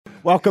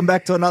Welcome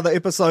back to another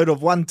episode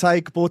of One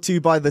Take, brought to you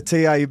by the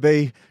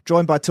TAB.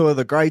 Joined by two of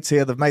the greats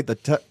here. They've made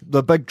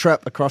the big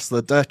trip across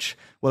the ditch.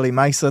 Willie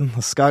Mason,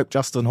 the Scope,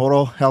 Justin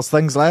Horo. How's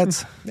things,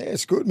 lads? Yeah,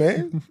 it's good,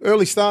 man.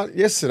 Early start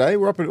yesterday.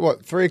 We're up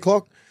at, 3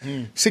 o'clock?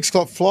 6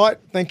 o'clock flight.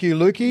 Thank you,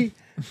 Lukey.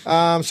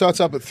 So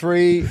it's up at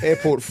 3,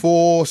 airport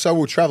 4. So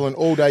we were travelling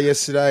all day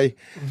yesterday.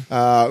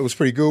 It was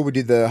pretty good. We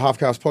did the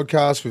Halfcast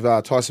podcast with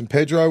Tyson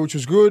Pedro, which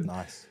was good.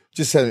 Nice.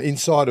 Just had an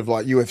insight of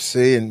like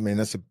UFC, and man,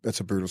 that's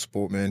a brutal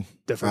sport, man.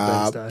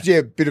 Different things,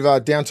 yeah, bit of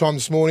downtime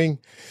this morning.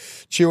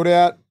 Chilled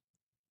out.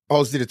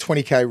 I did a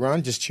 20K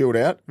run, just chilled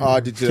out. I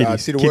did a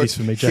work.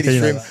 For me, Jack,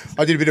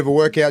 I did a bit of a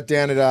workout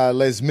down at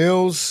Les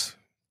Mills,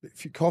 a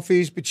few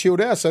coffees, but chilled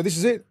out. So this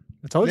is it.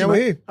 I told now you, we're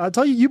mate. here. I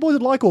told you, you boys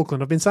would like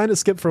Auckland. I've been saying it,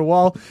 Skip, for a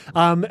while.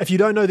 If you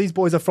don't know, these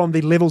boys are from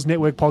the Levels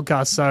Network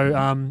podcast.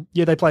 So,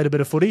 yeah, they played a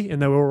bit of footy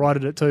and they were all right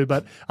at it too.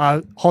 But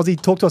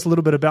Hozzy, talk to us a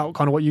little bit about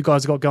kind of what you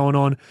guys got going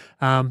on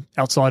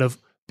outside of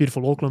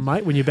beautiful Auckland,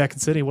 mate, when you're back in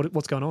Sydney.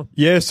 What's going on?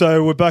 Yeah,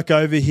 so we're back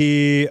over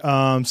here.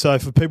 So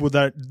for people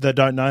that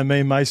don't know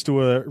me, Mace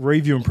do a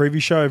review and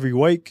preview show every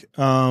week.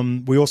 I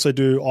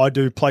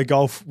do play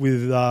golf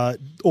with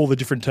all the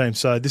different teams.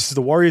 So this is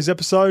the Warriors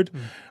episode.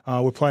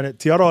 We're playing at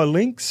Te Aroha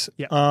Links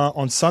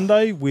on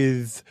Sunday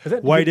with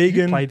Wade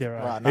Egan. You played there,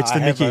 right? Right, no, It's the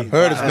I Mickey. haven't.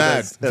 Heard it's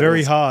mad.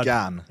 Very hard.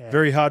 Gun.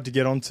 Very hard to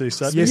get onto.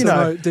 So, Yes or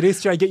no? Did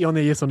SJ get you on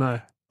there, yes or no?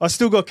 I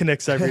still got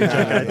connects over here,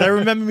 JK. They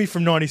remember me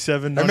from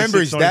 97, I remember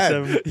 96, his dad.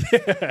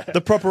 97.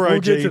 The proper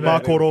OG, get to that.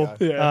 Mark Horo.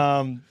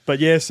 Yeah. But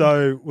yeah,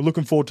 so we're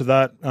looking forward to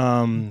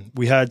that.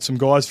 We had some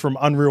guys from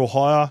Unreal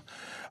Hire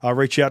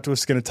reach out to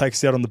us, going to take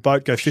us out on the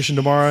boat, go fishing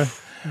tomorrow.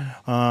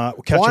 We're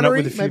catching up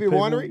with a few maybe a people.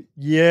 winery?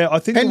 Yeah, I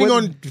think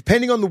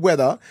Depending on the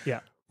weather, Yeah.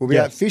 we'll be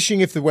Yeah. out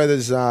fishing if the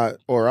weather's all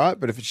right.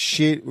 But if it's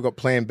shit, we've got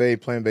Plan B.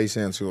 Plan B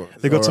sounds good.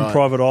 they got All some right.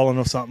 private island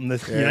or something.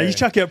 That, You know, you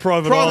chuck out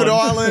private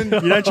Island. You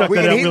don't chuck we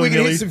that can out hit, we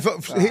can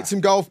willy-nilly. hit some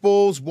golf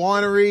balls,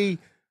 winery,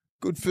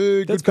 good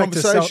food, That's good back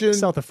to conversation.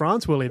 south of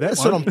France, Willie.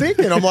 That's what I'm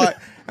thinking. I'm like,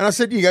 and I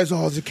said, you guys,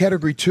 it's a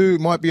category 2.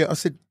 It might be. I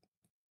said,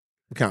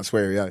 we can't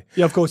swear, yeah.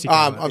 Yeah, of course you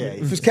can. mate.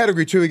 If it's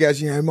category 2, he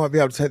goes, it might be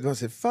able to take them. I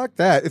said, fuck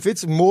that. If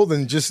it's more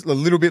than just a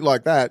little bit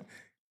like that,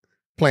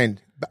 Plan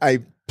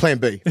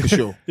B for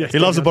sure. Yeah, He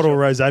loves a bottle of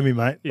rosé, me,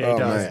 mate. Yeah, he Oh,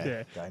 does. man.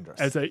 Yeah. Dangerous.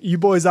 And so you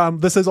boys,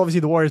 this is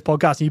obviously the Warriors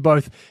podcast, and you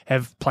both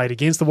have played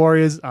against the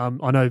Warriors. I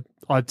know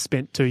I've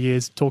spent 2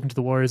 years talking to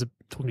the Warriors,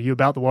 talking to you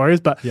about the Warriors,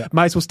 but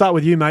Mace, we'll start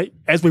with you, mate.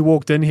 As we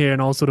walked in here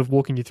and I was sort of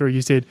walking you through,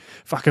 you said,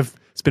 fuck,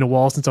 it's been a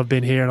while since I've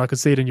been here, and I could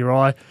see it in your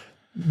eye.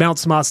 Mount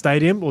Smart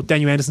Stadium, or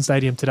Daniel Anderson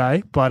Stadium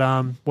today, but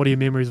what are your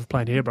memories of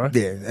playing here, bro?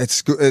 Yeah,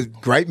 it's good,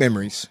 great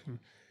memories.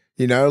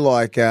 You know,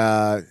 like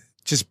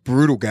just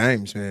brutal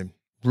games, man.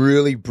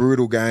 Really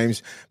brutal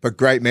games, but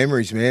great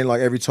memories, man. Like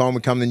every time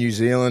we come to New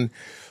Zealand,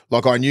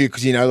 like I knew,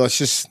 because, it's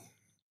just,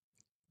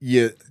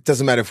 it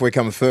doesn't matter if we're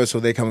coming first or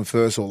they're coming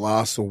first or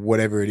last or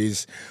whatever it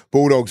is.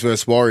 Bulldogs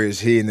versus Warriors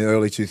here in the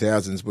early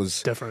 2000s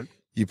was Different.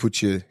 you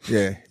put your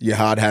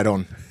hard hat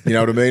on. You know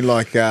what I mean?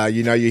 Like,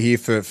 you're here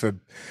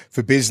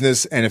for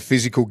business and a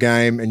physical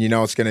game, and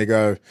it's going to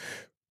go,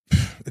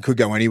 it could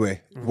go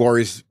anywhere.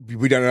 Warriors,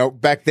 we don't know.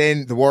 Back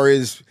then, the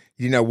Warriors,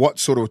 you know what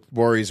sort of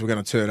Warriors were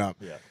going to turn up.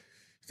 Yeah.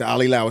 The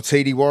Ali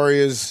Lauatiti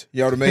Warriors, you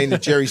know what I mean? The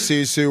Jerry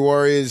Susu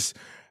Warriors,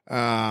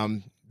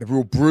 the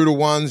real brutal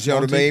ones, you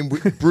know what I mean?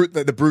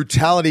 The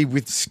brutality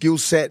with skill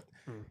set.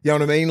 You know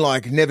what I mean?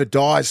 Like never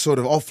dies sort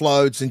of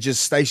offloads, and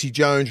just Stacey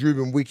Jones,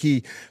 Ruben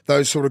Wiki,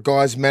 those sort of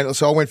guys. Man,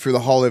 so I went through the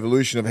whole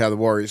evolution of how the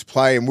Warriors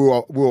play, and we were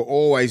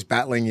always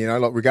battling,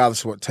 like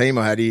regardless of what team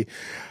I had here.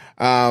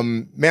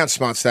 Mount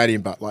Smart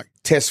Stadium, but like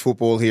test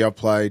football here I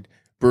played,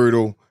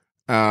 brutal.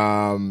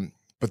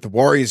 But the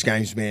Warriors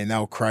games, man, they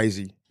were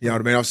crazy. You know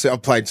what I mean?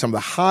 I've played some of the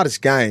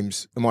hardest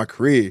games of my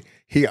career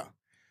here.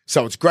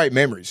 So it's great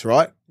memories,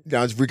 right?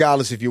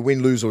 Regardless if you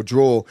win, lose or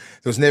draw,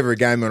 there was never a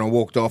game when I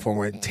walked off and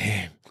went,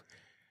 damn.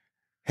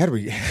 How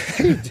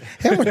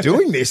am I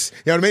doing this?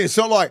 You know what I mean? It's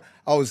not like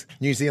I was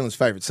New Zealand's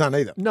favourite son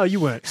either. No, you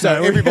weren't.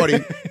 So No.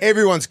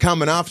 everyone's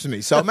coming after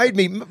me. So it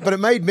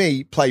made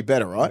me play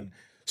better, right?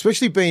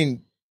 Especially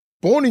being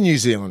born in New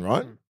Zealand,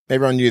 right?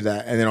 Everyone knew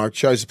that. And then I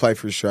chose to play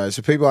for Australia.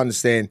 So people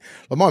understand.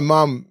 Like my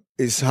mum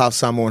is half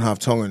Samoan and half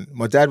Tongan.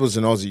 My dad was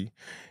an Aussie.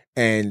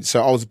 And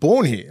so I was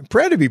born here. I'm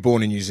proud to be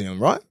born in New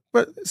Zealand, right?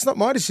 But it's not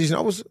my decision.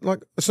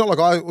 It's not like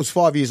I was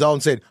 5 years old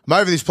and said, I'm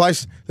over this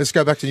place, let's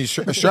go back to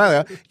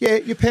Australia. Yeah,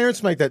 your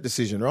parents make that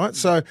decision, right?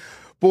 So,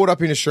 brought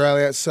up in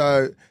Australia.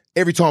 So,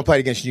 every time I played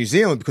against New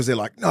Zealand, because they're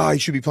like, no, you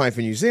should be playing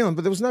for New Zealand.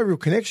 But there was no real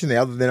connection there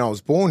other than I was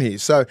born here.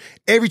 So,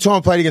 every time I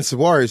played against the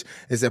Warriors,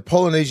 there's that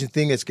Polynesian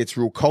thing that gets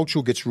real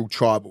cultural, gets real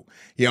tribal.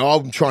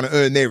 I'm trying to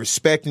earn their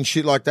respect and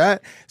shit like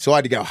that. So, I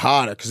had to go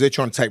harder because they're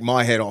trying to take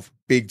my head off.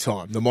 Big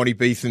time, the Monty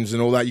Beethams and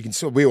all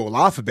that. We all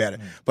laugh about it,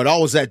 but I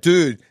was that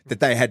dude that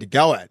they had to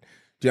go at.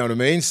 Do you know what I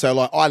mean? So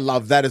like, I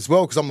love that as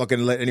well because I'm not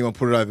going to let anyone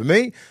put it over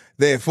me.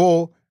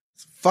 Therefore,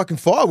 it's fucking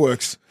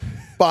fireworks.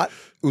 But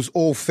was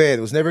all fair.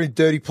 There was never any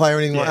dirty play or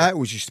anything like that. It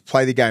was just to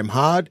play the game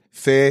hard,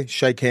 fair,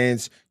 shake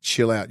hands,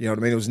 chill out. You know what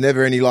I mean? There was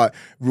never any like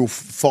real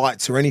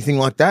fights or anything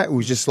like that. It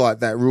was just like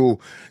that real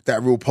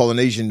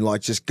Polynesian,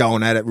 like just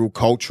going at it, real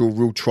cultural,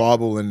 real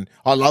tribal, and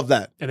I love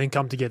that. And then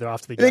come together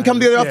after the game. And then come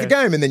together after the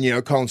game, and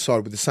then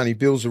coincide with the Sunny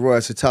Bills, the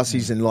Royal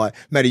Satussis, and like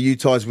Matty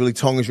Utahs, Willie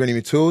Tongas, Rennie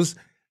Matuas.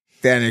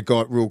 Then it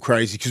got real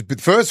crazy because the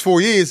first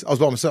 4 years I was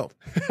by myself.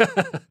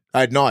 I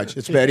had Nige.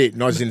 That's about it.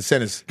 Nige's in the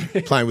centres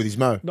playing with his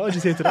mo. Nige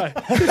is here today.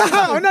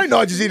 I know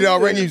Nige is here today. I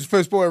rang him. He was the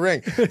first boy I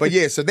rang. But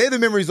yeah, so they're the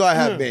memories I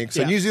have, man.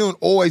 So New Zealand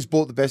always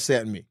brought the best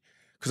out of me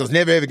because I was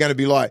never ever going to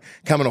be like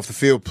coming off the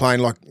field playing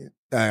like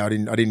I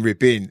didn't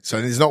rip in. So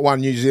there's not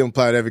one New Zealand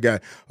player that ever go,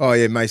 oh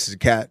yeah, Mace is a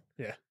cat.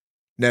 Yeah,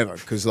 never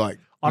because like.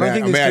 I don't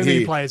think there's too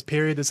many players,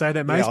 period, to say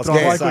that, Mace. Yeah, but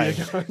I like where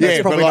you're going.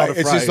 Yeah, but like, not a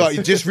it's just phrase. like,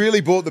 it just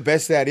really brought the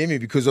best out in me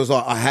because I was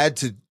like, I had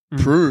to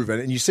prove it.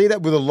 And you see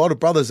that with a lot of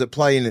brothers that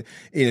play in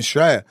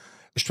Australia,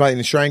 in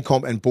Australian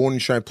comp and born in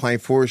Australia, playing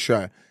for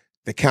Australia.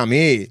 They come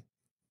here,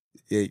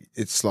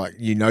 it's like,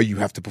 you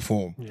have to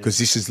perform because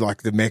this is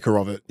like the mecca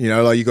of it.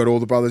 Like you got all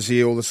the brothers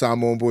here, all the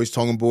Samoan boys,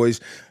 Tongan boys,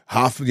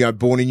 half,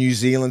 born in New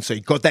Zealand. So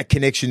you got that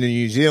connection to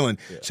New Zealand.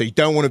 Yeah. So you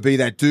don't want to be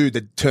that dude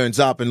that turns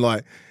up and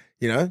like,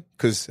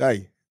 because,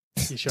 hey,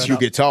 you'll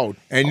get told,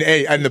 and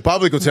the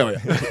public will tell you.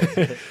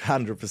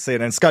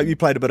 100%. And Scope, you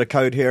played a bit of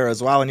code here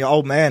as well, and your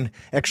old man,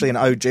 actually an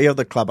OG of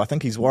the club. I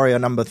think he's Warrior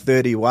number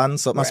 31,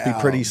 so it must be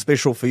pretty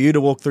special for you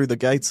to walk through the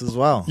gates as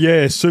well.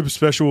 Yeah, super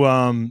special.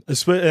 And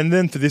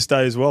then for this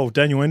day as well,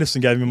 Daniel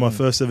Anderson gave me my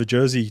first ever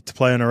jersey to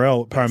play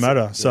NRL at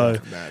Parramatta. So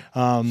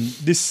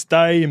this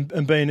day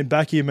and being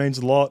back here means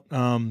a lot.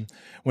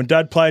 When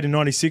Dad played in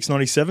 96,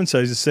 97,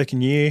 so he's the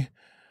second year.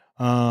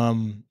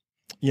 I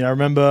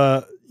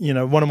remember...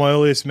 one of my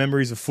earliest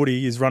memories of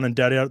footy is running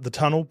Dad out at the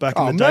tunnel back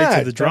in the day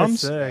to the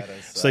drums. So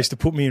they used to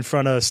put me in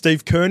front of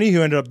Steve Kearney,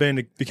 who ended up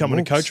becoming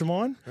a coach of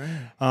mine.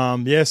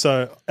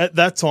 So at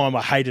that time,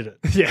 I hated it.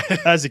 Yeah.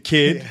 As a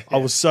kid, I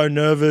was so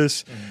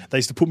nervous. They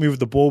used to put me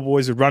with the ball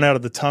boys. We'd run out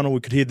of the tunnel. We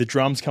could hear the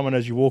drums coming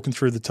as you're walking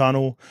through the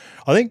tunnel.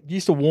 I think you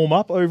used to warm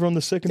up over on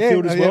the second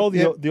field as well,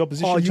 the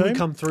opposition team. You would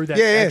come through that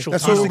actual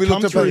that's tunnel. what we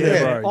looked up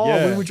there, bro.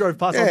 When we drove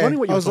past, I was wondering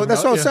what you were talking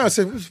That's about. what I was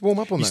saying. I said, let's warm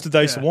up on that.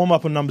 They used to warm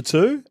up on number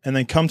 2 and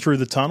then come through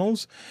the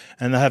tunnels,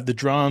 and they have the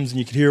drums and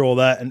you could hear all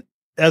that. And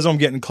as I'm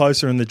getting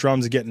closer and the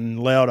drums are getting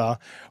louder,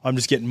 I'm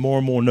just getting more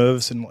and more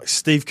nervous. And like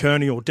Steve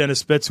Kearney or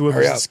Dennis Betts, whoever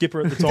was the skipper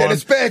at the time,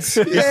 Dennis Betts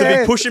used to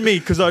be pushing me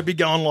because I'd be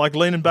going like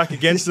leaning back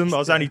against them. I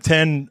was only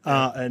 10,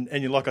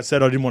 and like I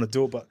said, I didn't want to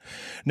do it. But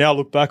now I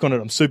look back on it,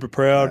 I'm super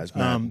proud.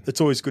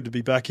 It's always good to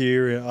be back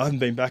here. I haven't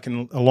been back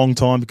in a long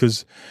time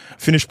because I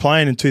finished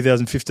playing in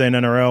 2015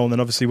 NRL and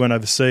then obviously went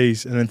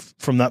overseas. And then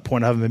from that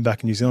point, I haven't been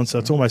back in New Zealand. So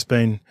it's almost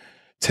been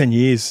 10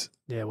 years.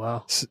 Yeah,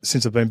 wow.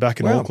 Since I've been back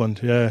in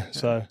Auckland. Yeah,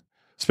 so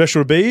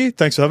special to be here.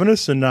 Thanks for having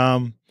us, and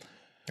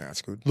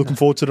that's good. Looking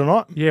forward to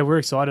tonight. Yeah, we're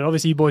excited.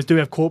 Obviously, you boys do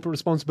have corporate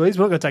responsibilities.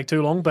 We're not going to take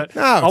too long, but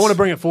I want to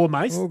bring it forward,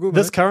 mate.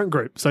 This current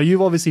group. So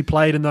you've obviously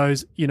played in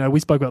those, we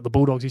spoke about the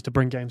Bulldogs used to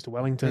bring games to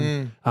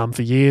Wellington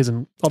for years,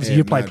 and obviously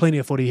you've played plenty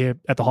of footy here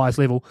at the highest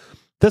level.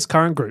 This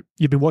current group,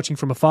 you've been watching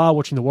from afar,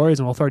 watching the Warriors,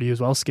 and I'll throw to you as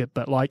well, Skip,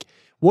 but like,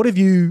 what have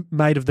you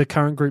made of the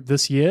current group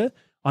this year?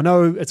 I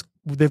know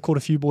they've caught a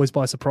few boys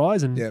by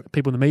surprise and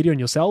people in the media and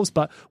yourselves,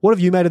 but what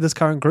have you made of this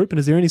current group, and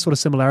is there any sort of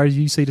similarity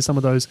you see to some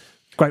of those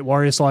great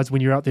Warrior sides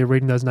when you're out there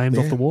reading those names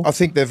off the wall? I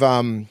think they've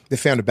found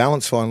a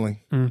balance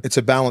finally. It's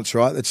a balance,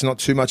 right? It's not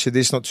too much of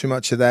this, not too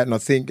much of that, and I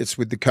think it's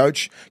with the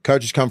coach.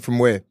 Coaches come from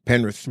where?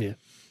 Penrith. Yeah.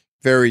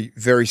 Very,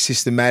 very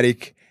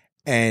systematic,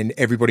 and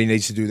everybody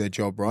needs to do their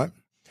job, right?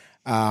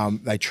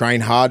 They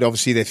train hard.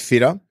 Obviously, they're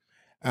fitter.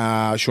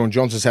 Sean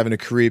Johnson's having a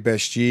career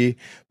best year,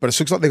 but it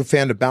looks like they've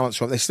found a balance,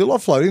 right? They're still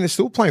offloading, they're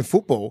still playing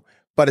football,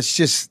 but it's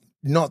just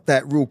not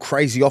that real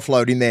crazy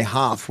offload in their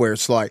half where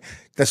it's like,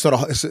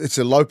 it's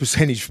a low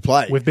percentage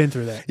play. We've been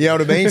through that. You know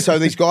what I mean? So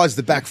these guys,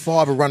 the back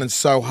five are running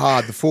so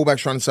hard, the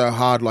fullbacks running so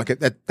hard, like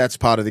that's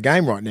part of the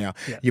game right now.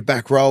 Yeah. Your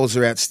back rollers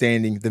are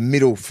outstanding. The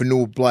middle,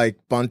 Fanul Blake,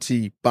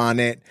 Bunty,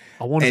 Barnett,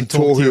 and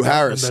Tohu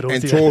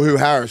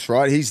Harris,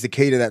 right? He's the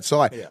key to that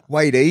side. Yeah.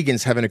 Wade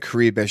Egan's having a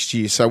career best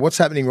year. So what's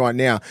happening right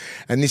now,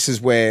 and this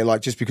is where,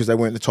 like, just because they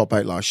weren't in the top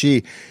 8 last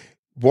year,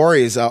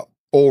 Warriors are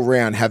all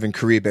round having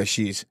career best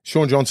years.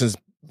 Sean Johnson's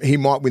he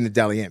might win the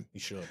Dally M. He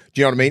should. Do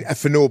you know what I mean?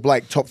 Fanul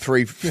Blake, top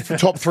three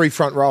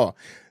front rower.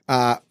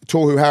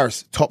 Tohu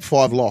Harris, top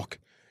 5 lock.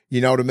 You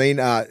know what I mean?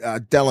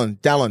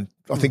 Dallin,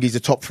 I think he's a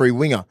top 3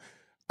 winger.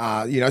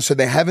 So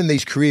they're having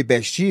these career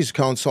best years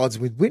coincides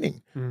with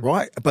winning,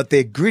 right? But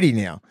they're gritty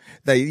now.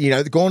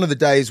 They're gone are the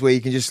days where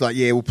you can just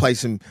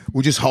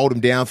we'll just hold them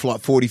down for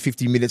like 40,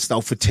 50 minutes.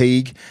 They'll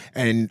fatigue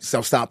and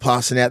they'll start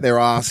passing out their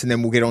ass and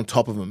then we'll get on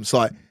top of them. It's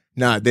like,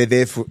 no, they're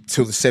there till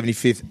the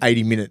 75th,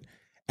 80 minute.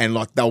 And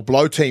like they'll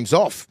blow teams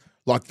off.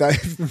 Like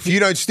if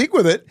you don't stick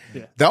with it,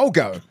 they'll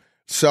go.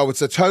 So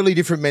it's a totally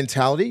different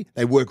mentality.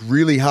 They work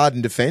really hard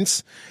in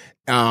defense.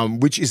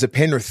 which is a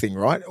Penrith thing,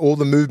 right? All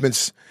the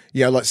movements,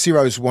 like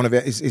Ciro's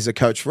is a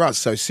coach for us.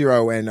 So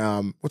Ciro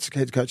and what's the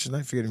head coach's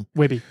name? Forget him.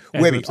 Webby.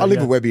 Webby. I live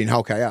with Webby in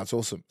Hull KR. It's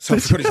awesome. So I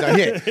forgot his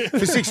name. Yeah,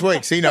 for 6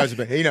 weeks he knows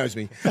me. He was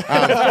the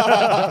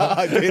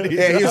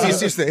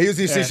assistant. He was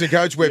the assistant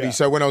coach, Webby. Yeah.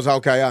 So when I was Hull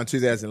KR in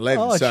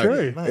 2011,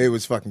 true. It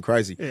was fucking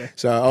crazy. Yeah.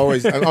 So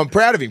I'm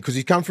proud of him because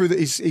he's come through.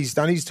 He's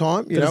done his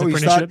time. He's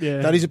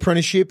done his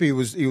apprenticeship. He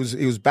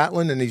was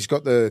battling, and he's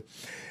got the.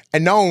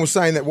 And no one was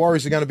saying that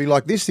Warriors are going to be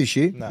like this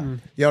year. No. You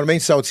know what I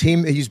mean? So it's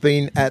him. He's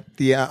been at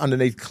the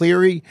underneath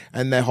Cleary,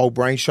 and their whole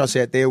brain trust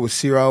out there with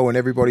Ciro, and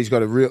everybody's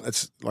got a real.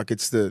 It's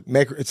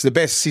the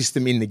best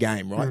system in the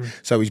game, right?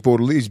 So he's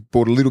brought a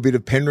little bit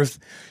of Penrith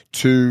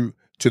to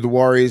the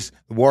Warriors.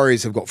 The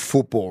Warriors have got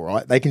football,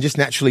 right? They can just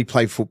naturally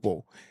play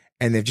football,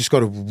 and they've just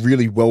got a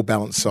really well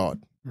balanced side.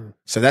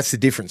 So that's the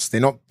difference.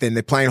 They're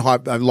playing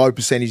low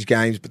percentage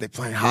games, but they're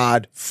playing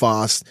hard,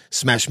 fast,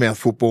 smash mouth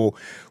football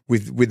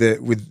with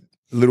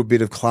a little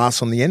bit of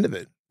class on the end of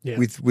it. Yeah.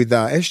 With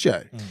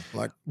SJ.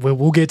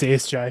 We'll get to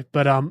SJ,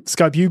 but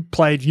Scope, you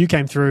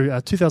came through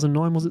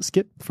 2009, was it,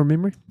 Skip, from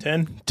memory?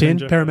 10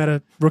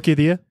 Parramatta Rookie of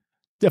the Year,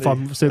 if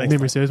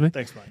memory serves me.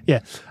 Thanks, mate. Yeah.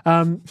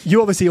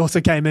 You obviously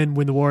also came in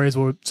when the Warriors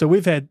were, so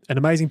we've had an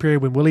amazing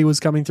period when Willie was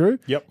coming through.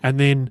 Yep. And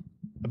then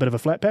a bit of a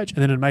flat patch,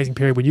 and then an amazing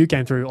period when you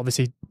came through,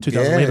 obviously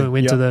 2011, we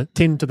went to the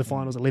 10 to the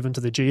finals, 11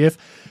 to the GF.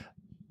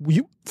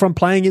 From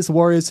playing against the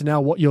Warriors to now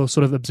what you're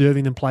sort of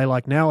observing them play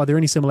like now, are there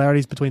any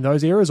similarities between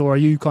those eras, or are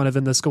you kind of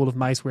in the school of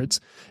Mace where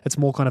it's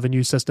more kind of a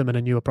new system and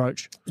a new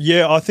approach?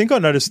 Yeah, I think I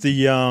noticed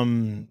the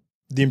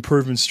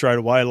improvements straight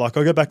away. Like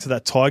I go back to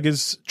that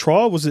Tigers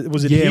trial. Was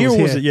it here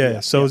or was it? Yeah.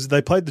 So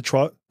they played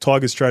the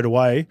Tigers straight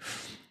away,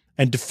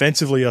 and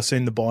defensively I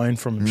seen the buy-in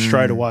from them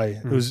straight away.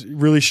 It was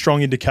really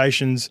strong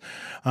indications.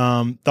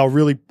 They were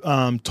really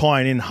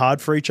tying in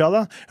hard for each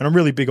other. And I'm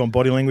really big on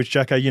body language,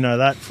 Jacko. You know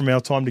that from our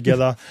time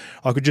together.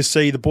 I could just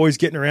see the boys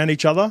getting around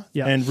each other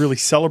and really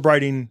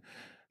celebrating,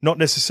 not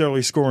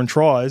necessarily scoring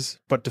tries,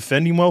 but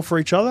defending well for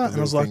each other. And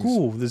I was like,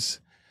 ooh, there's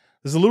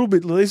a little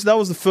bit. That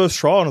was the first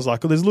trial, and I was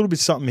like, there's a little bit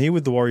something here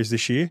with the Warriors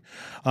this year.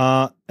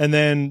 And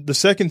then the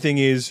second thing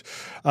is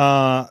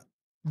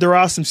there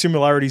are some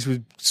similarities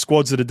with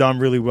squads that have done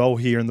really well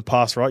here in the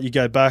past, right? You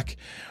go back,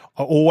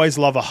 I always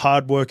love a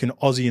hard-working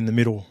Aussie in the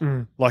middle.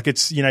 Like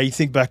it's, you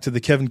think back to the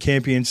Kevin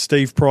Campions,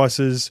 Steve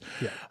Prices,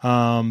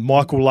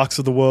 Michael Lux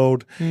of the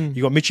world.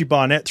 You got Mitchie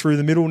Barnett through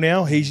the middle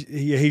now.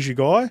 He's your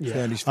guy.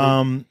 Yeah.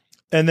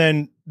 And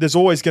then there's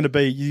always going to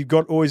be,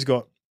 always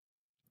got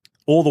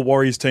all the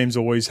Warriors teams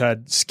always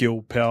had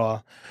skill,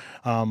 power,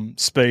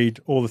 speed,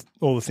 all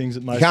the things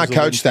that most you can't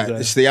coach that.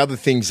 It's the other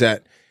things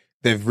that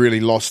they've really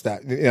lost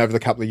that over the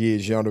couple of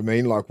years, you know what I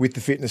mean? Like with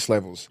the fitness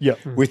levels,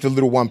 with the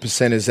little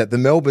 1%ers that the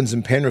Melbournes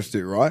and Penrith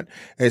do, right?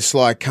 It's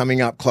like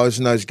coming up,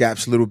 closing those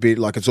gaps a little bit.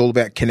 Like it's all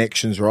about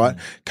connections, right?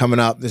 Coming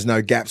up, there's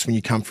no gaps when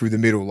you come through the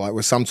middle. Like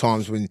where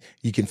sometimes when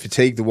you can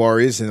fatigue the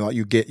Warriors and like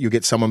you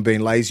get someone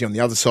being lazy on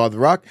the other side of the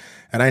ruck,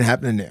 it ain't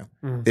happening now.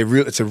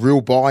 It's a real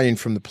buy-in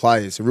from the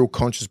players, a real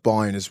conscious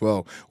buy-in as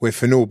well. Where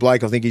Fanua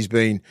Blake, I think he's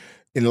been,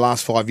 in the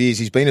last 5 years,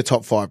 he's been a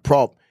top 5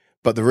 prop.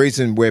 But the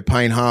reason where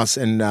Payne Haas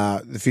and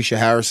the Fisher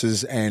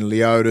Harrises and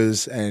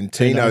Leotas and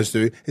Tinos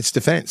do, it's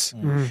defence.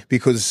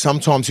 Because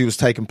sometimes he was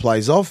taking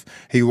plays off.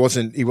 He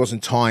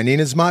wasn't tying in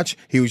as much.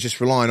 He was just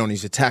relying on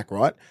his attack,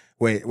 right?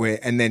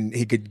 And then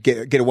he could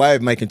get away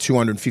with making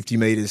 250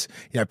 metres,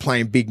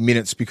 playing big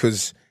minutes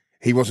because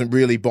he wasn't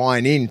really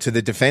buying in to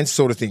the defence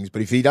sort of things.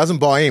 But if he doesn't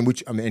buy in,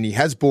 and he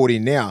has bought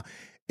in now,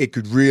 it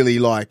could really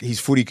his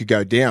footy could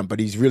go down.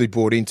 But he's really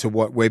bought into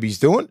what Webby's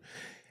doing,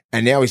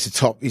 and now he's a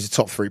top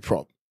 3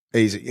 prop.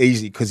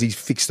 Easy, because he's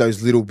fixed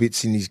those little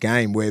bits in his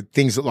game where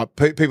things that like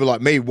people like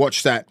me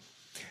watch that.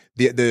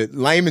 The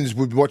layman's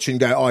would watch and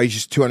go, he's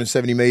just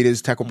 270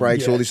 metres, tackle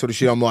breaks, all this sort of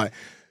shit. I'm like,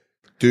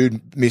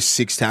 dude, missed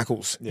 6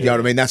 tackles. You know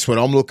what I mean? That's what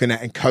I'm looking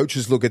at, and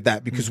coaches look at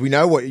that because we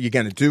know what you're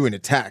going to do in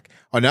attack.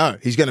 I know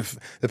he's going to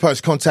the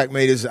post contact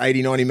meters,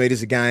 80, 90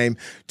 metres a game,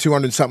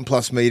 200 something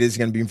plus metres.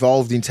 Going to be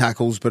involved in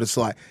tackles, but it's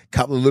like a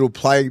couple of little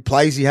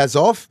plays he has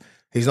off.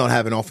 He's not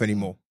having off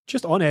anymore.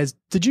 Just on ads,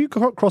 did you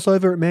cross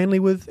over at Manly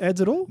with ads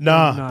at all?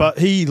 No, but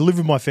he lived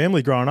with my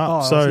family growing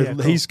up,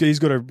 cool. He's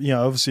got a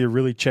obviously a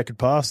really checkered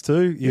past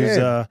too. He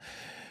was,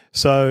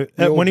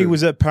 when he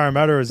was at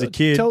Parramatta as a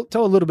kid, tell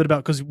a little bit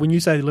about, because when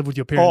you say you live with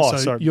your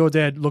parents, your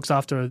dad looks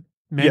after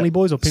Manly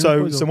boys or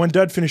Penrith boys? So when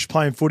Dad finished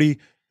playing footy,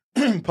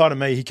 pardon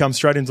me, he comes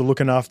straight into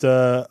looking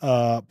after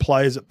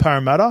players at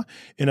Parramatta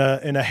in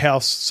a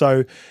house.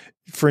 So,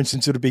 for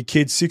instance, it would be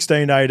kids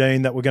 16,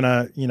 18 that were going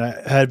to,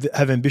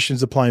 have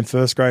ambitions of playing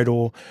first grade,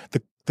 or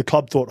the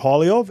club thought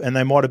highly of, and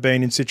they might have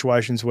been in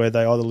situations where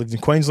they either lived in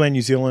Queensland,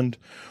 New Zealand,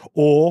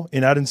 or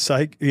in Adam's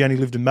sake, he only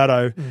lived in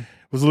Maddo,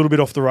 was a little bit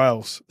off the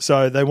rails.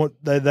 So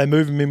they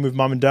move him in with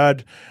mum and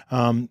dad.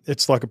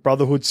 It's like a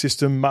brotherhood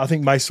system. I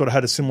think Mace sort of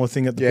had a similar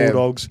thing at the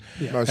Bulldogs,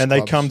 and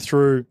they come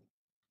through.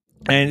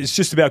 And it's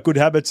just about good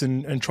habits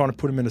and trying to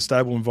put him in a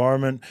stable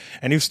environment.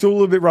 And he was still a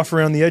little bit rough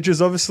around the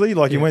edges, obviously.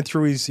 Like he went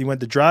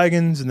to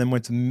Dragons and then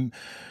went to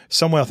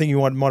somewhere. I think he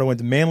might have went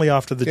to Manly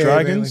after the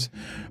Dragons.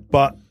 Manly.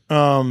 But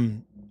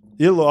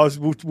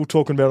we're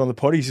talking about it on the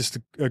pod. He's just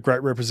a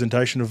great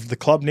representation of the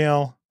club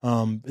now.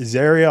 His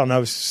area, I know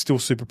he's still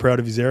super proud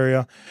of his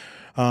area.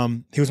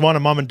 He was one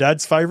of mum and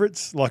dad's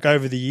favourites, like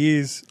over the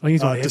years. I think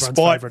he's one of everyone's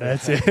favourite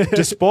dads.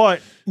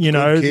 Despite,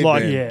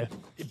 Kid,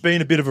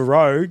 being a bit of a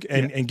rogue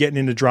and getting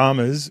into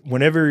dramas,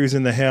 whenever he was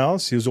in the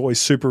house, he was always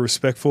super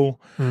respectful.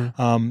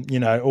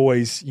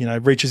 Always,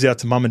 reaches out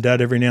to mum and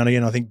dad every now and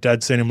again. I think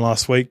Dad seen him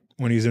last week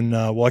when he was in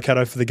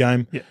Waikato for the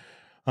game.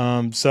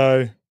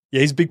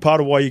 He's a big part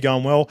of why you're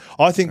going well.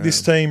 I think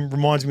this team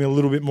reminds me a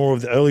little bit more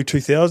of the early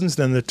 2000s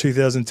than the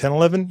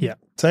 2010-11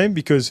 team,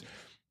 because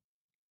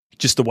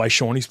just the way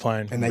Shawnee's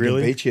playing. And they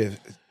really can beat you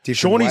different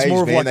Shawnee's ways,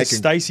 more of man. like They a can-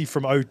 Stacey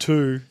from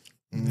 02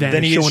 Than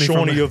than he is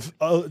Shawnee Shawnee from-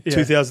 of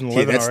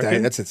 2011, Yeah, I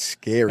reckon. that's a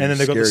scary. And then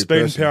they've got the scary speed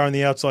and person. power on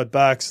the outside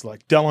backs.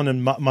 Like Dallin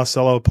and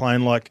Marcelo are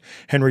playing like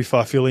Henry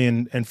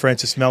Farfilli and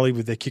Francis Melly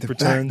with their kick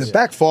returns. The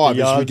back five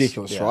the is yards.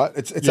 ridiculous, right?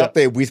 It's up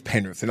there with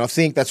Penrith, and I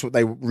think that's what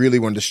they really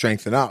wanted to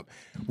strengthen up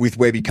with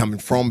Webby coming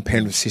from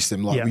Penrith's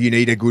system. Like you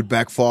need a good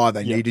back five.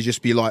 They need to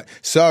just be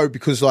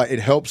because it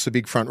helps the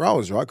big front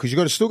rowers, right?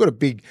 Because still got a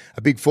big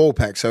forward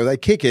pack. So they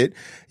kick it.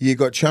 You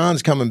got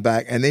Chance coming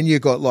back, and then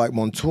you've got like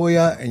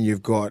Montoya, and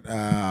you've got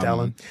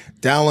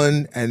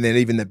Dallin, and then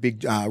even the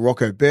big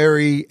Rocco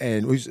Berry,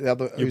 and who's the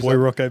other? Your boy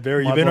Rocco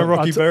Berry. You've been on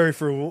Rocky Berry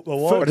for a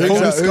while. Full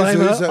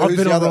disclaimer, I've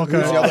been on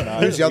Rocco.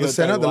 Who's the other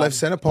centre? The left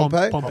centre,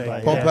 Pompey.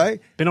 Yeah.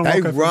 Been on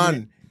Rocco for a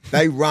minute.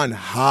 They run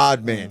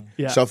hard, man.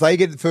 Yeah. So if they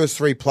get the first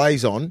three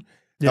plays on,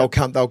 they'll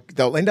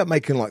end up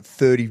making like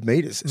 30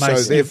 metres. Mate,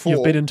 So therefore,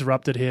 you've been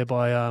interrupted here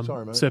by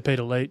mate. Sir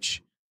Peter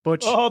Leach.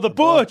 Butch. Oh, the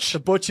Butch. The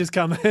Butch is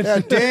coming. how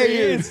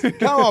dare you?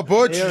 Come on,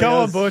 Butch. Come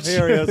on, Butch.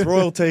 Here he is,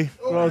 royalty.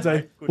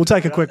 Royalty. We'll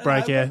take a quick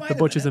break here. The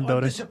Butch is in I'm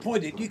building.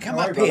 disappointed. You come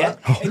up here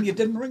and you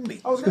didn't ring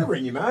me. I was going to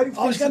ring you, mate.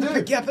 I was going to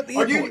pick you up at the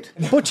airport.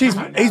 Butch, he's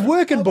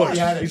working, Butch.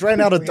 He's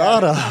ran out of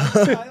data.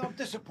 Okay, I'm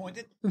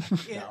disappointed.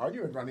 Yeah. I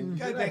knew it running.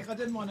 Go back. I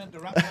didn't want to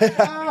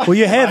interrupt. Well,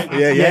 you have.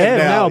 Yeah, you have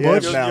now, yeah,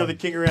 Butch. now. You're the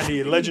king around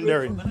here.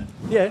 Legendary.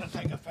 Yeah.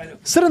 Take a photo.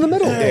 Sit in the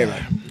middle.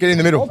 Get in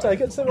the middle. I'll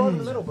take it. Sit right in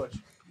the middle, Butch.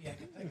 Yeah,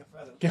 take a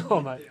photo. Go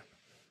on, mate.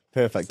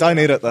 Perfect. Don't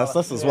edit this.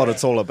 This is what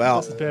it's all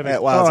about Perfect. at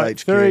All Wales right,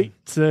 HQ. 3,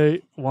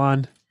 2,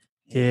 1.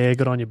 Yeah,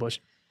 good on you,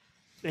 Butch.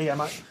 There you go,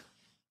 mate.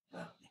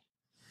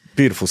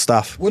 Beautiful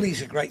stuff.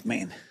 Willie's a great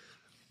man.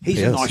 He's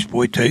He a is. nice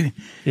boy too.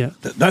 Yeah.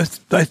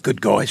 Both good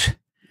guys.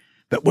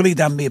 But Willie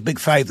done me a big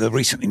favour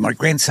recently. My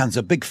grandson's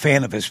a big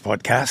fan of his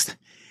podcast.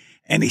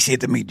 And he said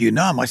to me, "Do you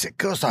know him?" I said, "Of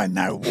course I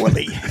know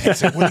Willie." And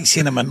so Willie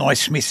sent him a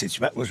nice message.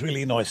 That was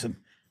really nice. And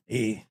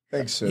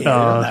Thanks, sir.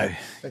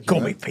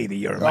 Call me Peter,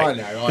 you're a mate. I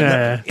know.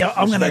 Yeah. Yeah,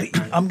 I'm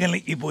gonna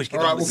let you boys get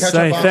All right, on we'll with catch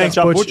Say up. thanks,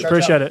 up, Butch. Butch.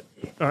 Appreciate it.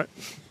 All right.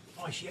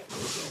 Nice, yeah.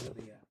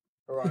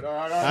 All right.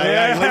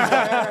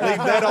 Hey,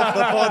 leave that off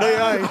the pod,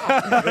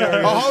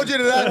 eh? I'll hold you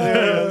to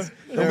that.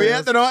 We'll be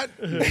out tonight.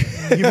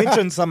 You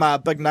mentioned some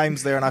big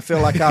names there, and I feel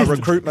like our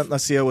recruitment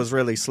this year was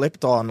really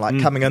slept on. Like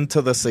coming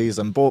into the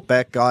season, brought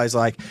back guys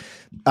like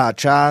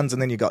Chans, and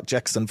then you got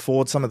Jackson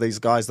Ford. Some of these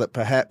guys that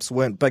perhaps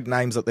weren't big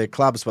names at their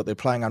clubs, but they're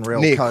playing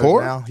unreal Nick code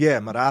Horo? now. Yeah,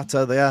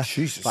 Marata there.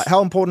 Jesus. Like,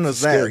 how important is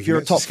that? Scary, If you're a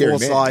man. It's a top scary four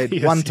man. side,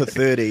 Yes, 1 to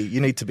 30, you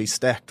need to be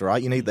stacked,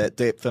 right? You need that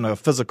depth in a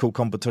physical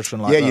competition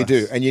like Yeah, this. you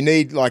do. And you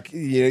need,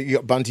 you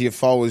got Bunty of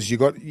Followers.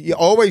 You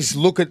always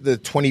look at the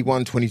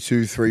 21,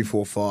 22, 3,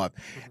 4, 5.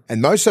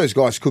 And most of those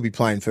guys could be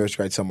playing first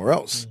grade somewhere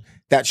else.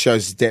 That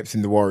shows depth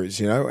in the Warriors,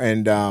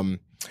 And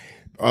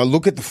I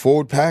look at the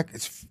forward pack.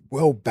 It's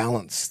well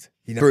balanced.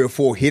 3 or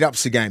 4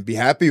 hit-ups a game. Be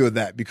happy with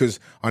that, because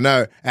I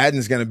know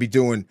Adden's going to be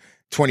doing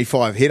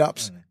 25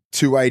 hit-ups,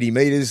 280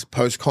 metres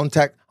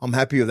post-contact. I'm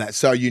happy with that.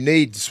 So you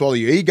need to swallow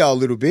your ego a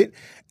little bit,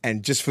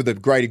 and just for the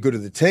greater good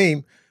of the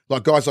team,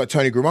 like guys like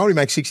Tony Grimaldi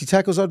make 60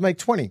 tackles, I'd make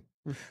 20.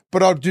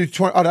 But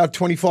I'd have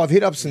 25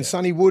 hit-ups and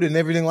Sonny Wood and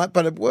everything like that.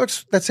 But it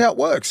works. That's how it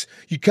works.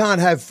 You can't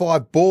have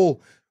 5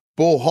 ball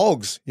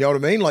hogs. You know what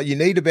I mean? Like, you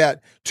need about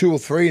 2 or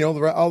 3, and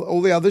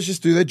all the others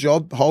just do their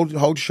job,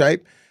 hold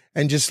shape,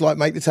 and just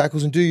make the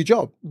tackles and do your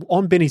job.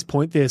 On Benny's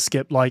point there,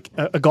 Skip,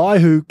 a guy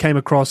who came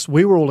across,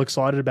 we were all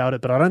excited about it,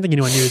 but I don't think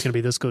anyone knew he was going to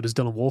be this good as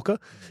Dylan Walker.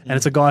 And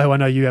it's a guy who I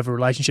know you have a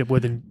relationship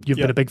with, and you've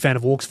been a big fan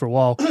of Walks for a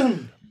while.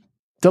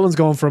 Dylan's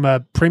gone from a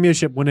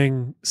premiership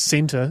winning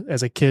centre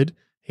as a kid.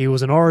 He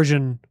was an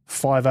Origin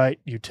 5'8"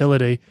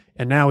 utility,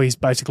 and now he's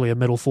basically a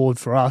middle forward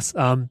for us.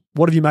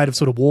 What have you made of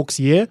sort of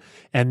Walks' year?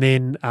 And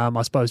then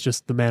I suppose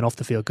just the man off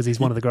the field, because he's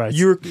one of the greats.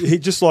 He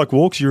just like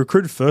Walks, you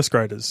recruited first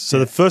graders. So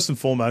the first and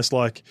foremost,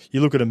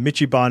 you look at a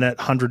Mitchie Barnett,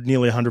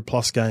 nearly 100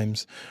 plus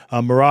games.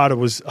 Murata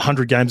was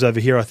 100 games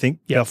over here, I think,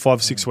 about 5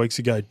 or 6 weeks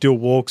ago. Dill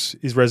Walks,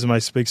 his resume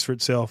speaks for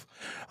itself.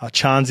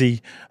 Chansey,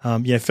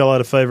 fell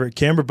out of favour at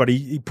Canberra, but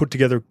he put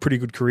together a pretty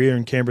good career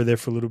in Canberra there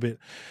for a little bit.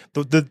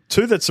 The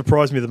two that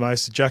surprised me the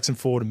most are Jackson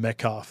Ford and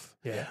Metcalf.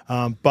 Yeah.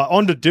 But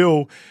on to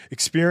Dill,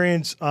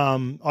 experience,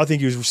 I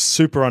think he was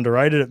super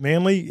underrated at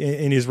Manly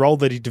in his role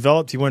that he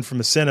developed. He went from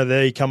a centre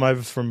there.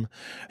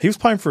 He was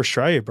playing for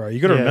Australia, bro. You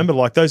got to remember,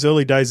 like those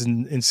early days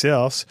in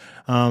Souths.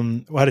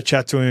 I had a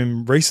chat to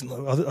him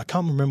recently. I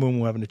can't remember when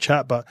we were having a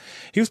chat, but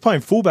he was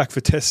playing fullback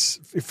for tests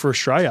for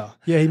Australia.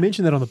 Yeah, he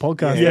mentioned that on the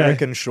podcast. Yeah, I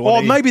reckon Shawnee.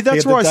 Oh, maybe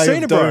that's where I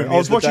seen it, bro. I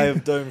was watching the day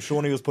of doom.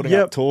 Shawnee was putting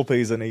up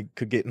torpees and he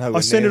could get nowhere.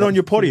 I sent it on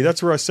your potty.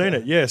 That's where I seen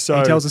it. Yeah, so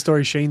he tells the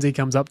story. Sheensy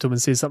comes up to him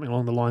and says something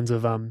along the lines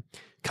of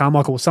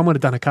Carmichael, someone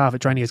had done a calf at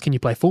training. He goes, "Can you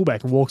play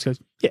fullback?" And Walks goes,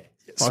 "Yeah,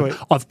 sweet.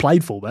 I've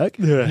played fullback."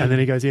 Yeah. And then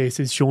he goes, "Yeah." He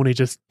says Shawnee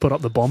just put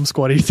up the bomb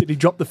squad. He said he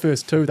dropped the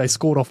first 2. They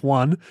scored off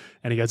 1,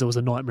 and he goes, "It was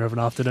a nightmare of an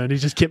afternoon." He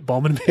just kept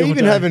bombing.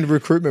 Even having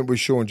recruitment with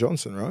Sean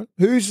Johnson, right?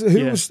 Who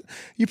was?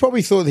 You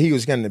probably thought that he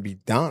was going to be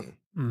done.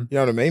 You know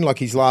what I mean? Like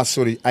his last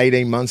sort of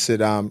 18 months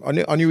at I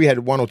knew he had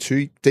 1 or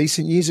 2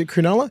 decent years at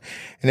Cronulla,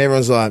 and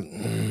everyone's like,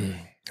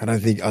 I don't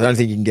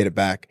think he can get it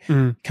back.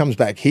 Comes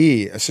back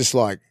here, it's just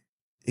like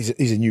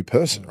he's a new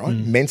person, right?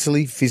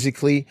 Mentally,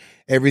 physically,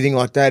 everything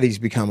like that. He's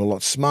become a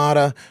lot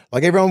smarter.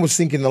 Like everyone was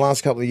thinking the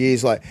last couple of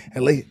years, like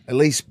at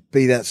least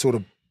be that sort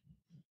of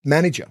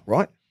manager,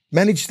 right?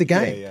 Manage the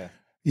game. Yeah.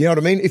 You know what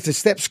I mean? If the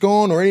step's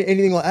gone or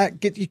anything like that,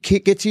 get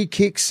to your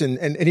kicks,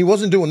 and he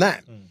wasn't doing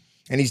that.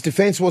 And his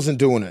defense wasn't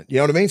doing it. You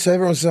know what I mean? So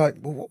everyone's like,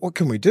 well, what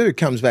can we do?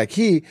 Comes back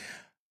here,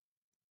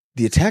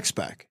 the attack's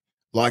back.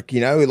 Like,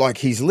 like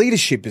his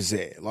leadership is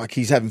there. Like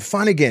he's having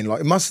fun again.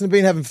 Like it mustn't have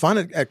been having fun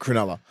at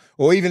Cronulla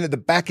or even at the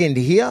back end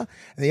here.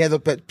 And he had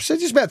so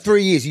just about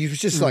 3 years, he was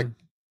just like,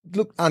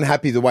 look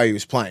unhappy the way he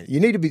was playing. You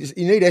need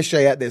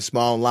SJ out there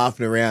smiling,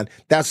 laughing around.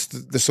 That's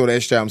the sort of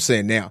SJ I'm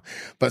seeing now.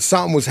 But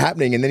something was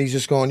happening, and then he's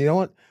just gone, you know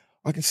what?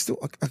 I can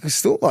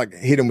still like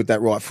hit him with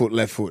that right foot,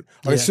 left foot.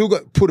 I can still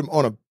put him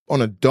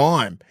on a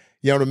dime.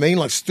 You know what I mean?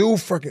 Like still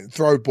freaking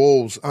throw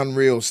balls,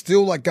 unreal.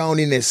 Still like going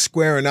in there,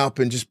 squaring up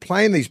and just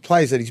playing these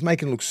plays that he's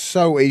making look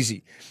so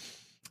easy.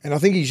 And I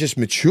think he's just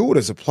matured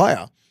as a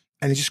player,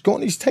 and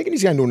he's taken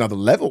his game to another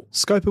level.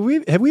 Scope,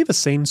 have we ever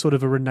seen sort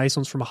of a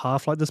renaissance from a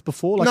half like this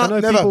before? Like No, I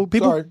know never.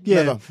 people, Sorry,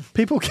 yeah, never.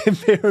 people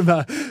compare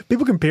him.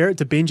 People compare it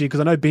to Benji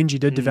because I know Benji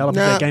did develop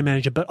as a game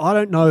manager, but I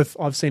don't know if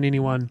I've seen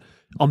anyone.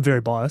 I'm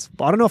very biased,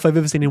 but I don't know if I've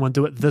ever seen anyone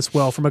do it this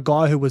well from a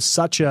guy who was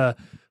such a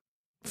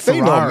Phenom,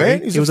 Ferrari.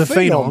 man. He's He was a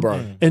phenom, bro.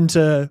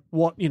 Into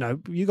what,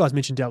 you guys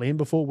mentioned Dally M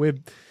before.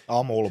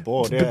 I'm all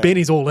aboard. Yeah.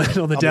 Benny's all in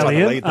on the I'm Dally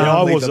trying to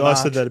M. lead I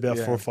said that about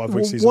 4 or 5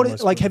 weeks ago.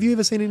 Have you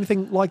ever seen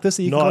anything like this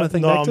that you can kind of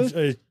think back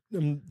to?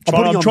 I'm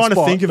putting you on trying the to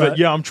spot, think of it. but-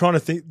 Yeah, I'm trying to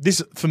think.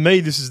 This for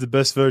me, this is the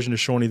best version of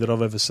Shawnee that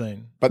I've ever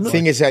seen. But the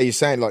thing is how you're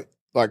saying, like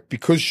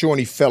because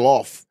Shawnee fell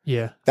off,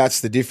 Yeah.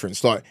 that's the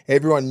difference. Like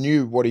everyone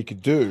knew what he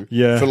could do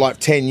Yeah. for like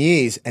 10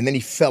 years, and then he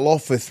fell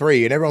off for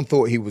 3, and everyone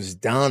thought he was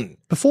done.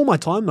 Before my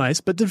time,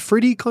 Mace, but did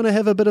Freddie kind of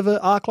have a bit of an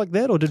arc like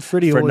that, or did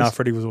Freddie always...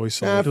 Freddie was always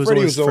solid.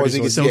 Freddie was always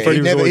Freddie's yeah,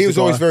 always- he was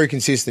the always guy. very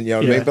consistent, you know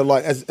what I Yeah. mean? But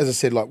like as I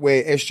said, like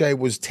where SJ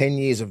was 10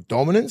 years of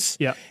dominance,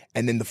 Yeah.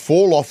 and then the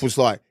fall off was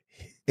like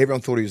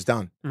everyone thought he was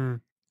done.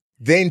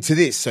 Then to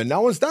this, so no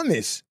one's done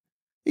this.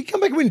 He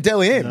come back and win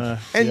Dally M, I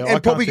and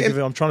can't probably think of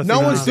it. I'm trying to no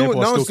think of one's an doing.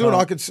 example. No I one's still doing.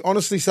 I can't. could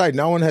honestly say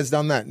no one has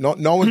done that.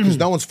 No one because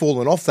no one's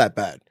fallen off that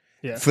bad.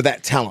 Yeah. For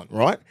that talent,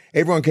 right?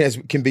 Everyone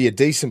can be a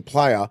decent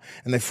player,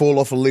 and they fall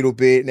off a little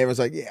bit, and everyone's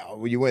like, "Yeah,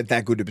 well, you weren't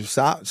that good to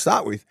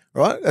start with,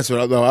 right?" That's what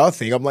I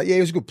think. I'm like, "Yeah,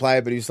 he was a good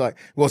player, but he was like,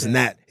 it wasn't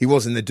that. He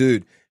wasn't the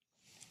dude."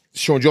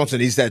 Sean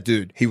Johnson is that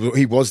dude. He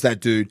was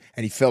that dude,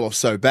 and he fell off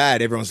so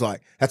bad. Everyone's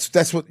like,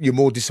 "That's what you're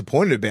more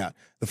disappointed about."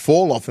 The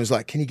fall off, and it's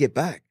like, "Can he get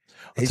back?"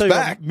 He's Tell you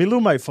back. What, my little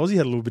mate Fozzie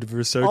had a little bit of a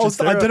resurgence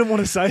there. I didn't want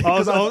to say it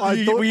because I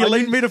thought... Were you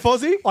leading me to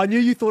Fozzie? I knew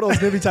you thought I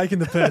was maybe taking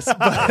the piss. But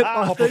I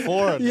think,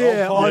 I think...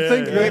 Yeah, but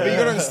you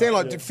got to understand,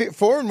 like,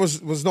 Foreign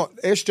was not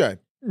SJ.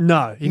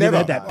 No, he never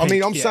had that I mean,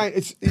 peak, I'm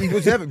saying he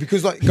was never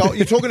because like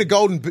you're talking a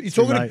golden boot, you're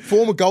talking a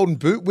former golden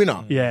boot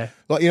winner. Yeah.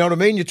 Like you know what I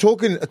mean. You're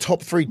talking a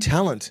top 3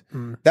 talent.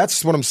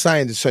 That's what I'm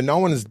saying. So no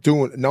one's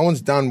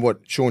done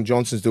what Sean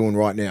Johnson's doing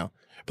right now.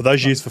 But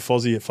those years for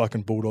Fozzie at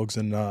fucking Bulldogs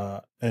and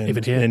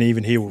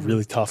even here were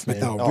really tough, man.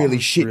 They were really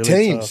shit really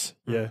teams. tough.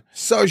 Yeah,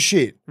 So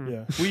shit.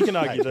 yeah. Well, you can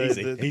argue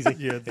Easy.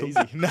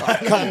 Come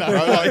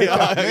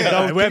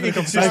on, we're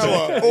inconsistent.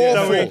 Awful.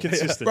 No, we're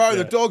inconsistent. Bro, yeah.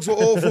 the Dogs were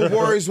awful.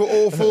 Warriors were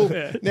awful.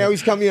 Now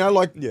he's come,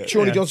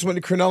 Shawnee Johnson went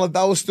to Cronulla.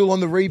 They were still on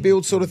the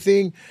rebuild sort of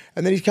thing.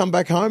 And then he's come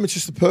back home. It's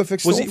just the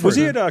perfect storm for Was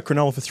he him. at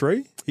Cronulla for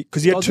 3?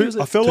 Because he had I two. think it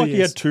was I felt 2 like he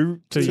years. had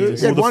two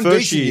years. He had well, one the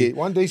first decent year, year.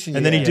 One decent year.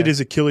 and then he did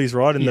his Achilles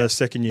right in the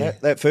second year.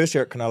 That first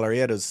year at Cronulla, he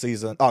had his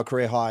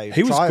career high.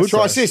 He was good.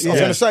 Try assist. I was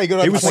Yeah. going to say,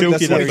 He was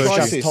silky that He's first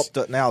just year. topped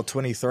it now,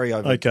 23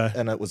 over, Okay.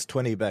 and it was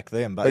 20 back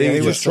then. But But yeah, he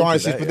was just trying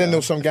silky assist. But then there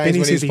were some games Benny when he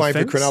was says he playing for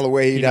thinks Cronulla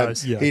where he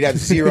knows. he'd have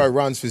 0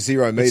 runs for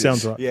 0 meters.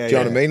 sounds right. Yeah, Do you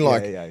know what I mean?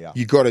 Like yeah.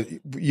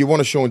 you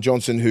want a Sean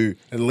Johnson who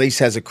at least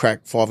has a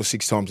crack 5 or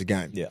 6 times a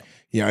game. Yeah.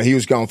 He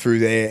was going through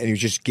there and he was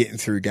just getting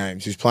through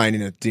games. He was playing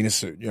in a dinner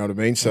suit. You know what I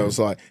mean? So it's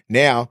like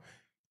now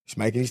he's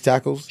making his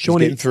tackles. He's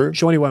getting through.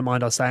 Shawnee won't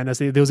mind us saying this.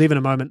 There was even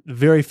a moment, the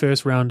very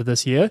first round of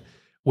this year,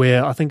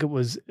 where I think it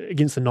was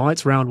against the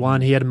Knights round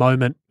 1. He had a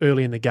moment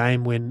early in the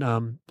game when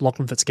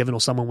Lachlan Fitzgibbon or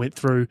someone went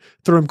through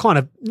him kind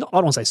of, I don't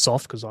want to say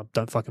soft because I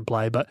don't fucking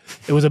play, but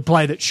it was a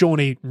play that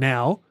Shawnee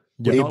now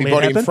would not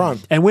let happen. In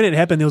front. And when it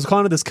happened, there was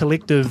kind of this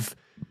collective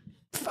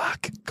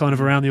kind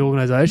of around the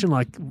organisation,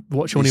 like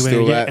what Shawnee went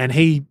to get. And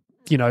he,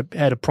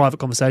 had a private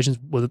conversations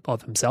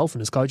of himself and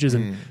his coaches.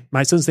 And,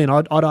 mate, since then,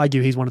 I'd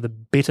argue he's one of the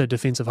better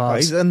defensive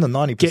halves. He's in the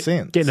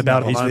 90%. Getting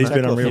about He's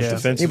been unreal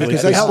defensively.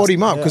 Because they spot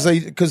him up.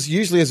 Because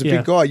usually as a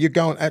big guy, you're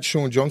going at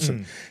Sean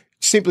Johnson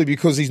simply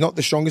because he's not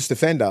the strongest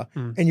defender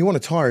and you want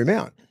to tire him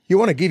out. You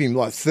want to give him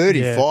like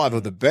 35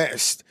 of the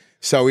best.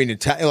 So in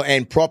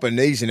and proper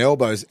knees and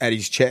elbows at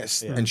his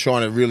chest and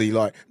trying to really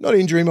not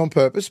injure him on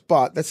purpose,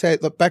 but that's how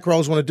the back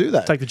rows want to do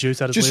that. Take the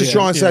juice out of just to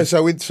try and say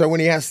so when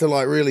he has to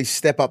really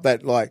step up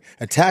that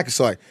attack,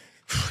 it's like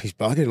he's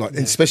buggered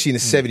especially in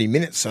the 70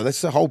 minutes. So that's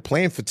the whole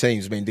plan for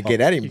teams to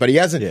get at him, but he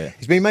hasn't. Yeah.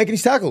 He's been making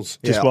his tackles.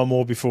 Just one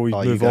more before we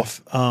move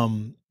off.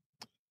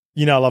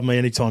 I love me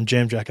anytime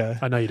Jam Jacko.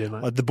 I know you do,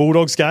 mate. The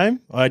Bulldogs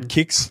game, I had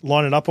kicks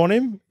lining up on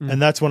him,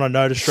 and that's when I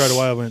noticed straight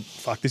away. I went,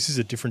 "Fuck, this is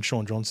a different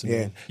Sean Johnson."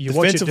 Yeah, you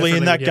defensively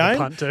in that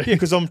game,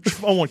 because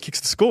I want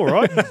kicks to score,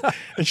 right?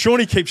 And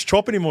Shawnee keeps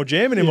chopping him or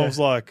jamming him. I was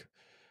like,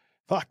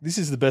 "Fuck, this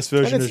is the best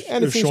version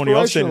of Shawnee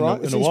I've seen in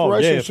a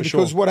while." Yeah, for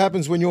because sure. what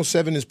happens when your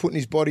 7 is putting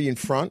his body in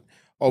front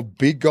of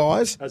big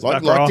guys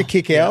like the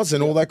kick outs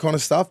and all that kind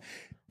of stuff?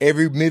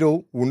 Every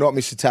middle will not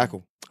miss a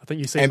tackle. I think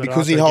you see, and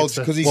because he's held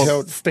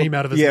steam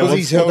out of his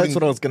that's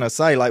what I was going to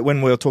say. Like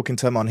when we were talking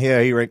to him on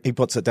here, he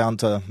puts it down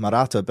to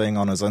Marata being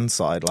on his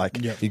inside.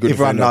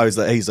 Everyone knows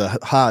that he's a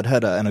hard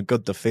hitter and a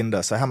good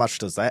defender. So how much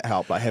does that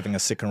help? Like having a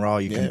second row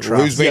you can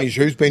trust.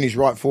 Who's been his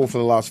right for the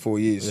last 4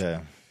 years?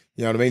 Yeah.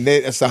 You know what I mean?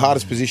 That's the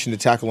hardest position to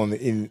tackle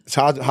it's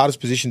hardest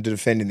position to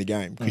defend in the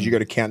game because you got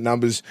to count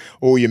numbers.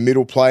 All your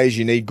middle players,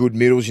 you need good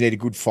middles, you need a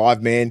good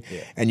 5-man,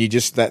 and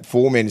that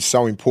 4-man is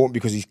so important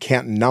because he's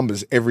counting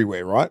numbers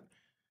everywhere, right?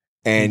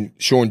 And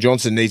Sean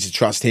Johnson needs to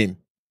trust him.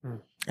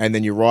 And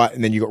then you're right,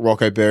 and then you got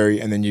Rocco Berry,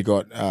 and then you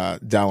got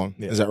Dallin.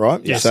 Yeah. Is that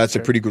right? Yes, so that's a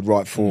pretty good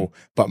right 4.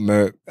 But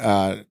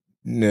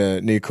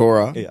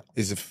Niokora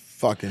is a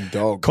fucking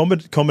dog.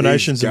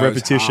 Combinations and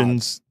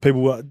repetitions,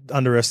 people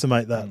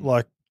underestimate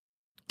that.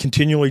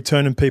 Continually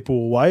turning people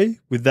away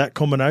with that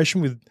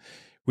combination with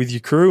your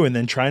crew and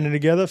then training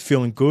together,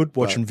 feeling good,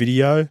 watching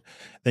video,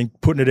 then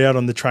putting it out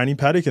on the training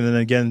paddock and then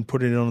again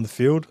putting it on the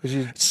field.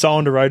 It's so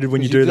underrated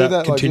when you do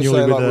that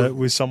continually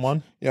with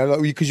someone.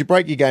 Because you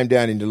break your game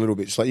down into little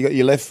bits. Like you got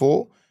your left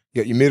 4,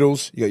 you got your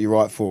middles, you got your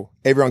right 4.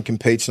 Everyone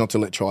competes not to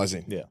let tries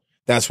in. Yeah.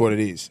 That's what it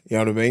is. You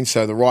know what I mean?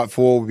 So the right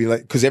 4 would be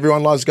because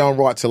everyone loves going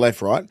right to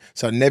left, right?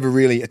 So they never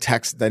really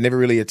attack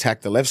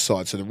the left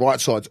side. So the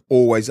right side's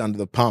always under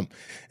the pump.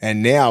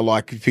 And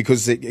now,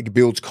 because it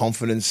builds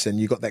confidence and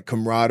you got that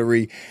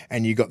camaraderie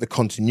and you got the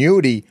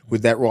continuity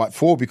with that right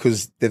 4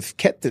 because they've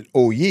kept it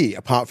all year,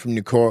 apart from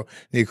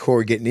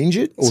Niokora getting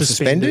injured or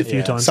suspended, a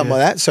few times, something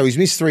like that. So he's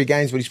missed 3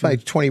 games, but he's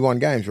played 21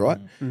 games, right?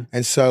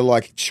 And so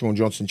Sean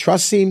Johnson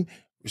trusts him,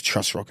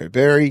 trusts Rocco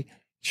Berry,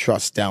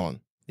 trusts Dallin.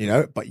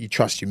 But you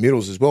trust your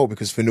middles as well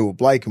because Fanua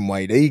Blake and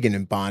Wade Egan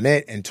and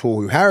Barnett and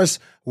Tohu Harris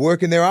are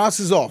working their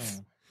asses off.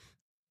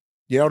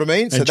 You know what I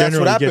mean? So that's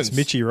what happens. Gets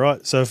Mitchie,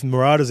 right? So if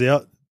Murata's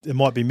out, it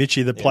might be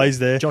Mitchie that plays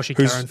there,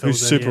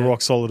 who's super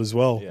rock solid as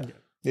well.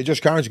 Yeah,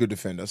 Josh Curran's a good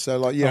defender. So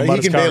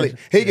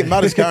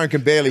Mudders Curran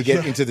can barely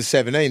get into the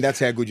 17. That's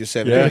how good your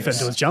 17 is.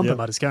 Defender was jumping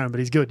Mudders Curran, but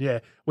he's good. Yeah,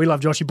 we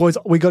love Joshy. Boys,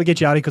 we got to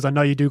get you out here because I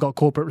know you do got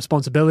corporate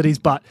responsibilities.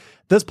 But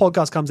this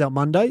podcast comes out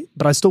Monday.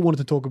 But I still wanted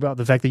to talk about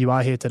the fact that you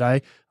are here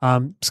today.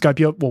 Scope,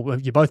 you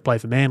both play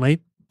for Manly.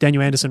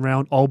 Daniel Anderson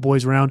round, Old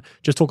Boys round.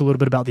 Just talk a little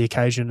bit about the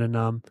occasion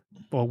and.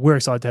 We're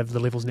excited to have the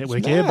Levels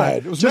Network here,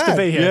 but just to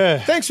be here. Yeah.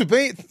 Thanks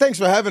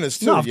for having us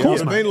too. No, of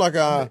course, mate.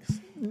 I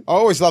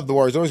always loved the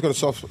Warriors. Always got a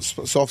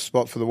soft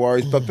spot for the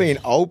Warriors. But being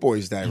Old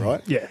Boys Day,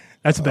 right? Yeah.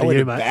 That's a bit of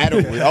you, mate.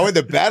 I went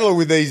to battle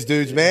with these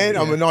dudes, man.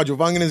 I mean, Nigel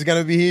Vunganen's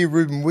going to be here,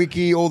 Ruben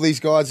Wiki, all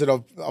these guys that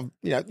I've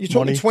you're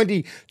talking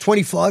 20,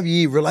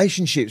 25-year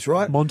relationships,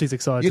 right? Monty's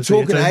excited. You're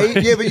talking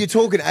but you're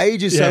talking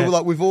ages. Yeah.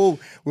 So we've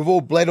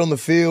all bled on the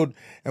field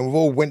and we've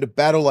all went to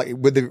battle,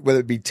 whether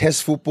it be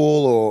test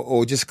football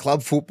or just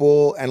club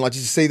football, and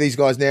just to see these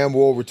guys now, and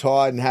we're all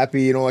retired and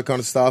happy and all that kind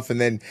of stuff. And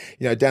then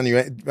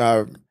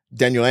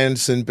Daniel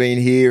Anderson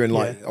being here and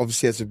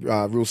obviously that's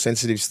a real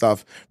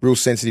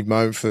sensitive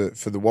moment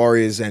for the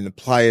Warriors and the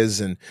players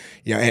and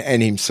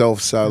and himself.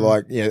 So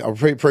I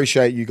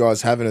appreciate you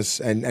guys having us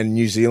and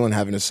New Zealand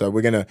having us. So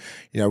we're gonna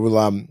we'll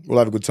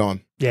have a good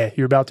time. Yeah,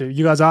 you're about to.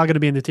 You guys are going to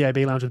be in the TAB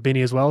lounge with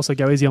Benny as well. So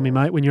go easy on me,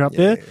 mate, when you're up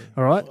there.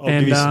 All right.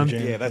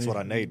 That's what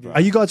I need, bro.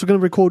 Are you guys going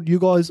to record you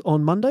guys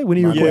on Monday? When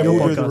are you recording your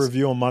podcast? We'll do the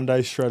review on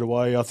Monday straight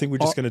away. I think we're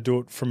just going to do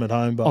it from at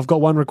home. But I've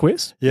got one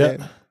request.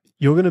 Yeah.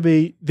 You're going to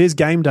be, there's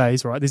game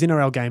days, right? There's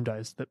NRL game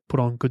days that put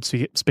on good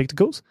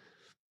spectacles.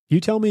 You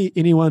tell me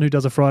anyone who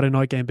does a Friday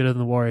night game better than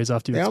the Warriors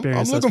after you've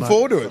experienced I'm looking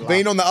forward to it.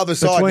 Being on the other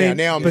side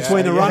now.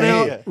 Between the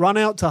run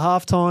out to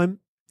halftime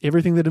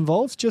everything that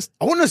involves. Just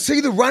I want to see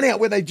the run out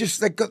where they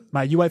got.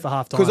 mate, you wait for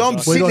half time Because I'm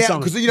sitting out,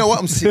 because you know what?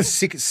 I'm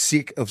sick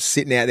of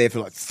sitting out there for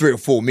like 3 or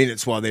 4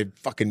 minutes while they're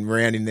fucking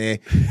round in there,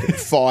 getting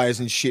fires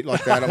and shit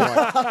like that. I'm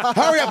like,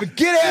 hurry up and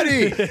get out of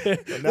here.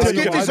 Let's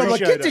get this. I'm like,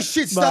 get this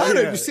shit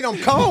started. I'm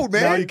cold,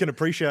 man. Now you can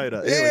appreciate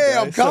it.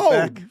 Yeah, I'm Sit cold.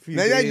 back, few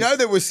They don't beers. know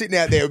that we're sitting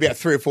out there about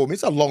 3 or 4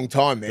 minutes. It's a long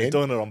time, man. They're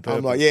doing it on purpose.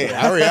 I'm like, yeah,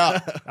 hurry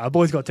up. Our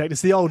boys got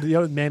tactics. The old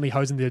Manly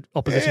hosing the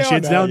opposition Yeah, I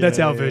sheds know, down. That's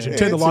yeah, our yeah, version. yeah.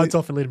 Turn the That's lights it.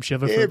 off and let them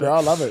shiver for Yeah, a bit. bro,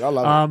 I love it. I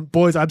love it.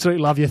 Boys, I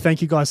absolutely love you.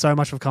 Thank you guys so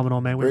much for coming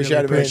on, man. We Appreciate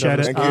really it, man. appreciate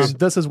it. Thank you.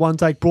 This is One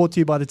Take brought to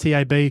you by the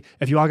TAB.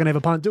 If you are going to have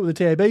a punt, do it with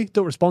the TAB.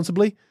 Do it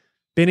responsibly.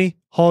 Benny,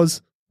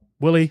 Hoz,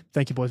 Willie,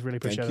 thank you, boys. Really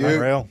appreciate Thank it.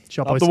 you. Real.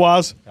 Shop Up boys. the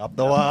wires. Up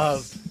the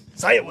wires.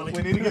 Say it, Willie.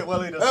 We need to get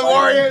Willie to The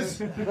Warriors.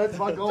 That's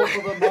my goal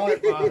for the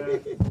night,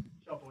 man.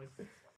 Shop boys.